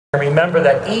Remember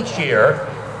that each year,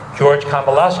 George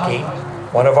Komelasky,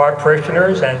 one of our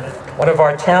parishioners and one of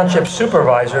our township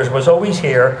supervisors, was always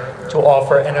here to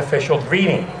offer an official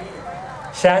greeting.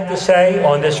 Sad to say,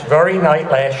 on this very night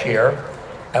last year,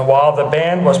 and while the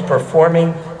band was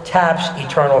performing Tapp's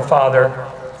Eternal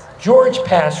Father, George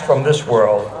passed from this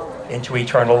world into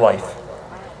eternal life.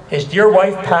 His dear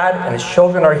wife, Pat, and his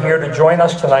children are here to join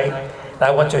us tonight, and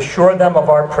I want to assure them of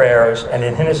our prayers, and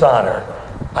in his honor,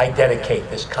 I dedicate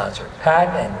this concert. Pat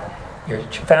and your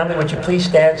family, would you please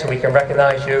stand so we can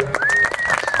recognize you?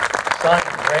 Son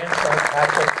and grandson,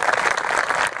 Patrick.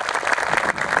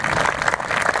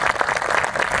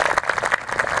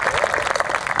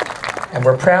 And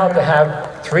we're proud to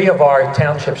have three of our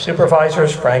township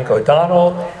supervisors, Frank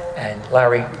O'Donnell and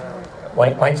Larry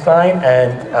Weinstein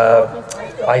and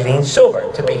Eileen Silver,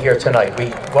 to be here tonight. We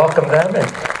welcome them, and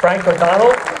Frank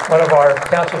O'Donnell, one of our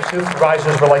township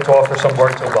supervisors, would like to offer some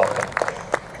words of welcome.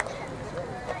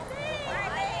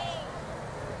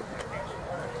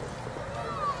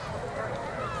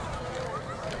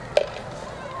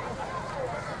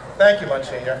 Thank you,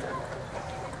 Monsignor.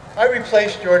 I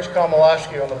replaced George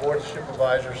Komelasky on the Board of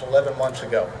Supervisors 11 months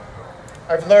ago.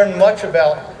 I've learned much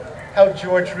about how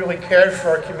George really cared for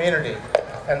our community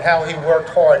and how he worked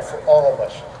hard for all of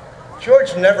us.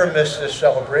 George never missed this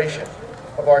celebration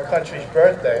of our country's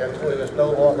birthday until he was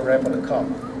no longer able to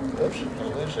come. Oops, I'll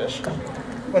lose this.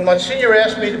 When Monsignor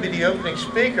asked me to be the opening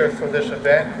speaker for this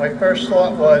event, my first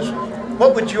thought was,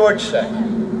 what would George say?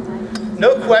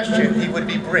 No question, he would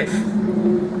be brief.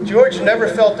 George never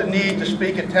felt the need to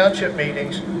speak at township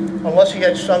meetings unless he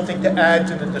had something to add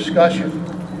to the discussion.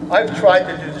 I've tried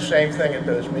to do the same thing at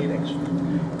those meetings.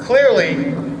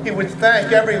 Clearly, he would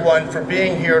thank everyone for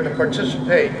being here to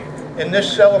participate in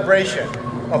this celebration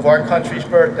of our country's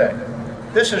birthday.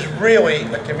 This is really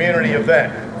a community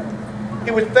event.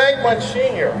 He would thank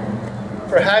Monsignor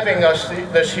for having us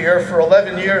this year for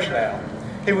 11 years now.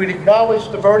 He would acknowledge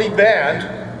the Bede Band,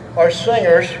 our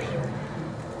singers,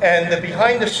 and the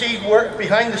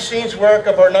behind-the-scenes work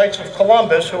of our Knights of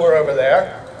Columbus, who are over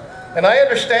there. And I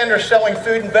understand they're selling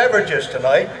food and beverages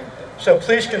tonight, so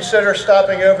please consider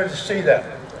stopping over to see them.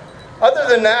 Other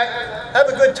than that, have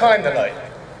a good time tonight.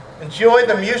 Enjoy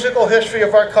the musical history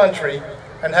of our country,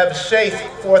 and have a safe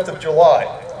 4th of July.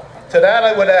 To that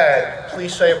I would add,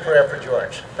 please say a prayer for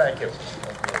George. Thank you.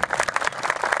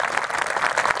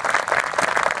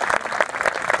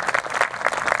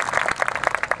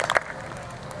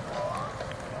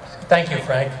 Thank you,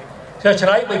 Frank. So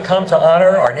tonight we come to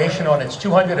honor our nation on its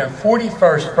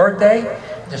 241st birthday.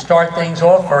 To start things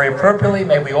off very appropriately,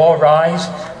 may we all rise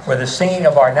for the singing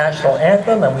of our national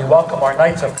anthem, and we welcome our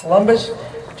Knights of Columbus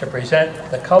to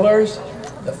present the colors,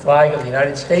 the flag of the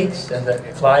United States, and the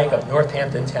flag of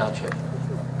Northampton Township.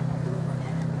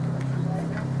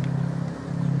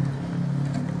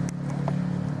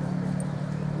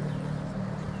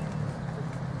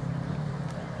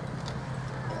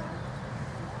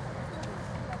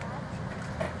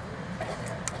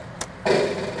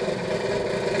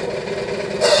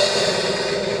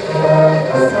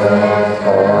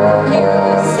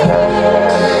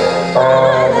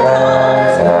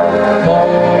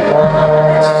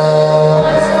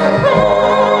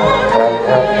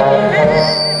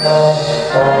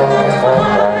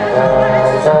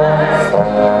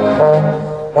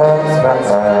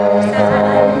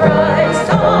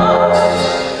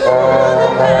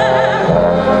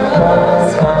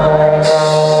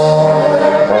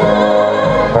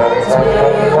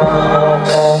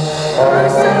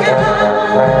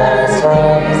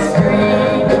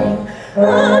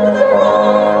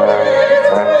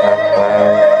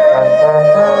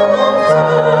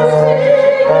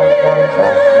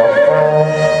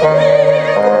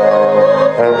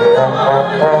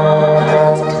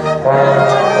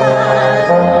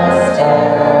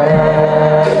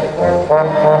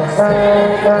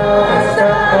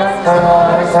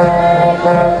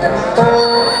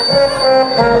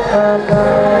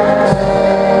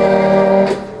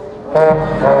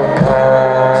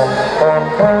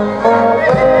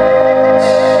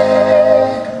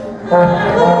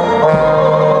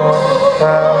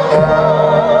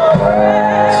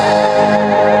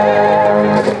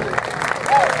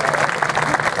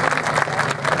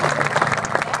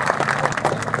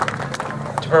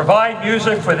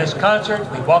 Music for this concert,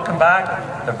 we welcome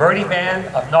back the Bede Band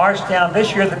of Norristown.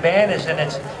 This year the band is in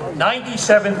its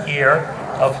 97th year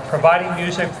of providing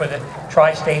music for the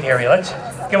tri-state area. Let's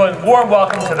give a warm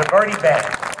welcome to the Bede Band.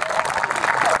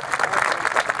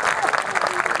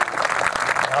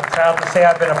 I'm proud to say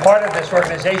I've been a part of this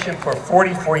organization for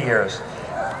 44 years.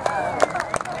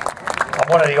 I'm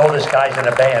one of the oldest guys in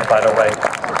the band, by the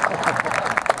way.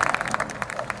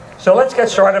 So let's get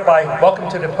started by welcome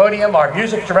to the podium our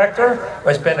music director, who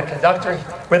has been a conductor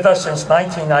with us since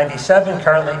 1997,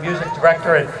 currently music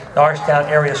director at Norristown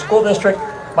Area School District,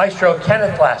 Maestro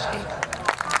Kenneth Lasky.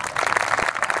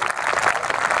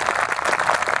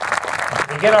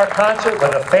 To begin our concert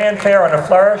with a fanfare and a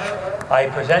flourish, I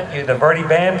present you the Verdi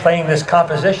Band playing this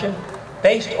composition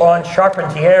based on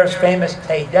Charpentier's famous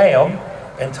Te Deum,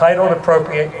 entitled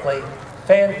appropriately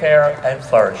Fanfare and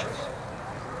Flourishes.